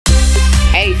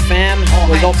fam.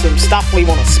 We got some stuff we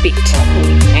want to spit.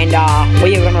 And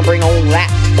we are gonna bring all that.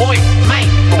 Oi,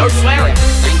 mate, no swearing.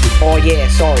 Oh yeah,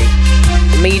 sorry.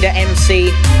 Me the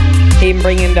MC, him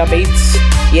bringing the beats.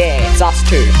 Yeah, it's us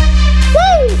two.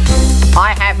 Woo!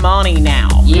 I have money now.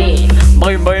 Yeah.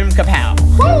 Boom kapow.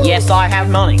 Woo! Yes, I have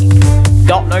money.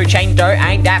 Got no change though,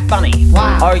 ain't that funny.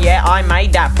 Wow. Oh yeah, I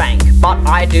made that bank, but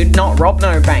I did not rob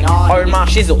no bank. No, Oh my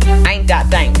shizzle, ain't that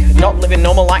dank. Not living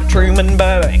normal like Truman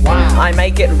Burbank. Wow. I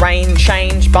make it rain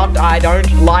change, but I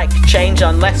don't like change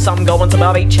unless I'm going to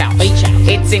my beach house. Beach house.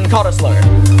 It's in Cottesloe.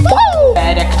 Woo!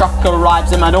 FedEx truck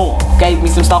arrives in my door. Gave me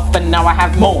some stuff and now I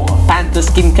have more. Panther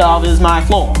skin covers my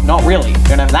floor. Not really,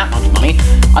 don't have that much money.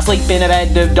 I sleep in a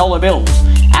bed of dollar bills.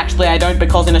 Actually I don't,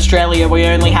 because in Australia we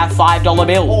only have $5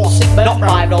 bills. Oh, sick bird, Not bro.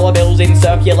 $5 bills in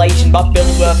circulation, but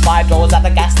bills worth $5 at the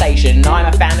gas station.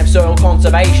 I'm a fan of soil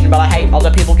conservation, but I hate other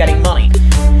people getting money.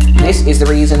 This is the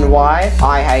reason why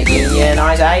I hate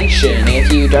unionization.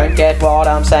 If you don't get what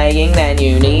I'm saying, then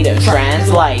you need a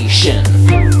translation.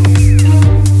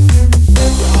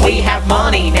 We have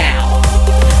money now.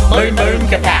 Boom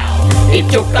kapow. It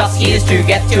took us years to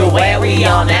get to where we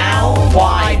are now.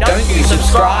 Why don't you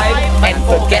subscribe and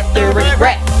forget the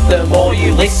regret? The more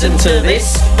you listen to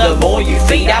this, the more you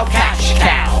feed our cash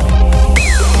cow.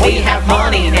 We have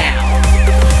money now.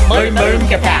 Boom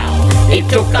kapow. It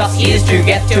took us years to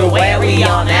get to where we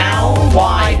are now.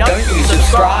 Why don't you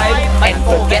subscribe and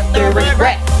forget the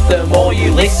regret? The more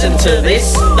you listen to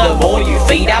this, the more you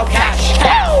feed our cash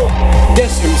cow.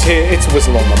 Guess who's here? It's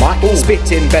Wizzle on the mic.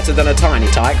 Spitting better than a tiny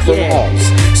tyke from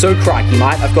Oz. So crikey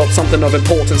mate, I've got something of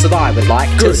importance that I would like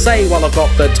to say while I've got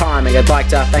the timing. I'd like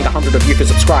to thank 100 of you for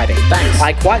subscribing. Thanks.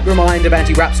 I quite remind of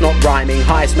anti-raps not rhyming.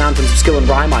 Highest mountains of skill and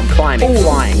rhyme I'm climbing.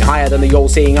 Flying higher than the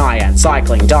all-seeing eye, and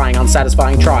cycling, dying,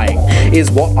 unsatisfying, trying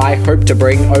is what I hope to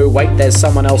bring. Oh wait, there's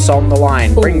someone else on the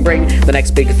line. Bring the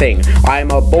next big thing. I'm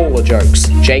a ball of jokes.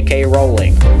 JK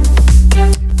Rowling.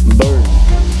 Boom.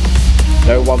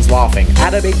 No one's laughing.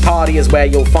 At a big party is where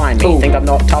you'll find me. Think I'm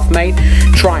not tough, mate?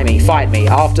 Try me, fight me.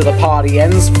 After the party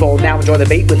ends, for now enjoy the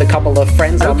beat with a couple of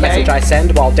friends. A message I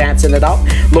send while dancing it up.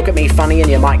 Look at me funny and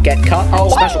you might get cut.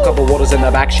 Smash a couple waters in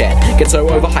the back shed. Get so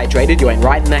overhydrated you ain't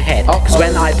right in the head. Cause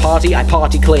when I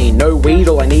party clean. No weed,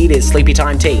 all I need is sleepy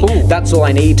time tea. That's all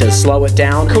I need to slow it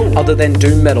down. Other than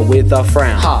doom metal with a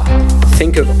frown.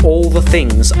 Think of all the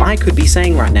things I could be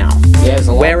saying right now.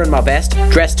 Wearing my best,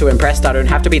 dressed to impress. I don't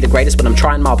have to be the greatest, but I'm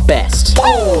trying my best.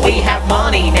 We have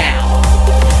money now.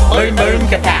 Boom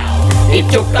kapow.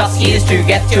 It took us years to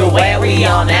get to where we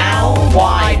are now.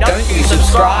 Why don't you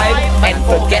subscribe and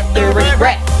forget the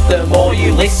regret? The more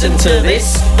you listen to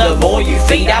this, the more you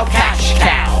feed our cash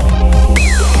cow.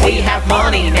 We have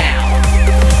money now.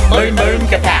 Boom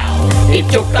kapow. It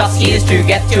took us years to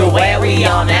get to where we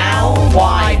are now.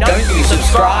 Why don't you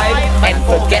subscribe and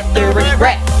forget the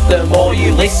regret? The more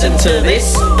you listen to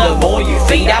this, the more you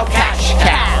feed our cash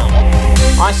cow.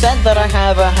 I said that I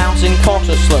have a house in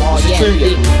Cottesloe. It's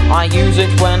true, I use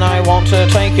it when I want to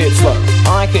take it slow.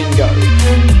 I can go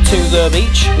to the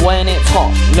beach when it's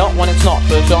hot, not when it's not.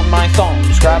 Put on my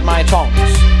thongs, grab my tongs.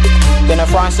 Gonna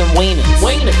fry some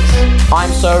wieners.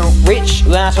 I'm so rich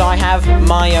that I have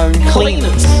my own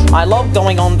cleaners. I love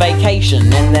going on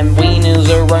vacation, and them wieners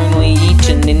are only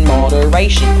eaten in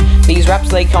moderation. These raps,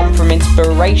 they come from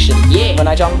inspiration. When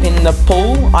I jump in the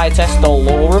pool, I test the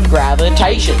law of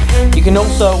gravitation. You can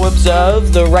also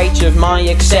observe the rate of my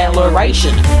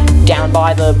acceleration. Down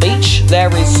by the beach,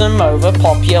 there is some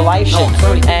overpopulation.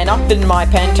 And up in my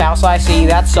penthouse, I see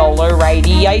that solar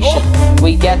radiation.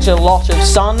 We get a lot of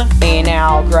sun in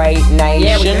our great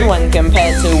nation. When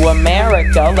compared to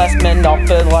America, less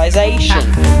monopolization.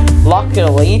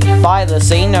 Luckily, by the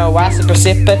sea, no acid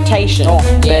precipitation.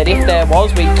 But if there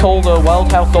was, we'd call the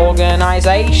World Health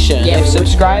Organization. If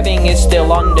subscribing is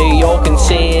still under your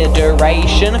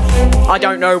consideration, I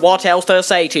don't know what else to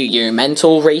say to you.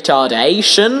 Mental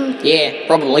retardation? Yeah,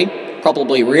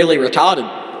 probably really retarded.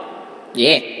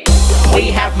 Yeah.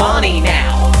 We have money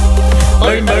now.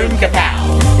 Boom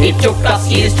kapow. It took us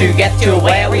years to get to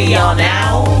where we are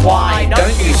now. Why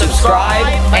don't you subscribe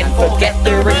and forget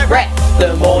the regret?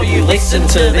 The more you listen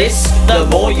to this, the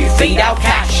more you feed our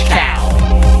cash cow.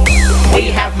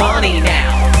 We have money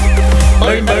now.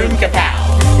 Boom kapow.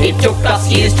 It took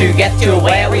us years to get to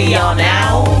where we are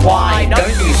now. Why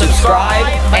don't you subscribe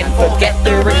and forget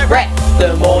the regret?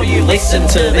 The more you listen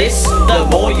to this, the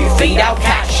more you feed our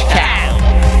cash cow.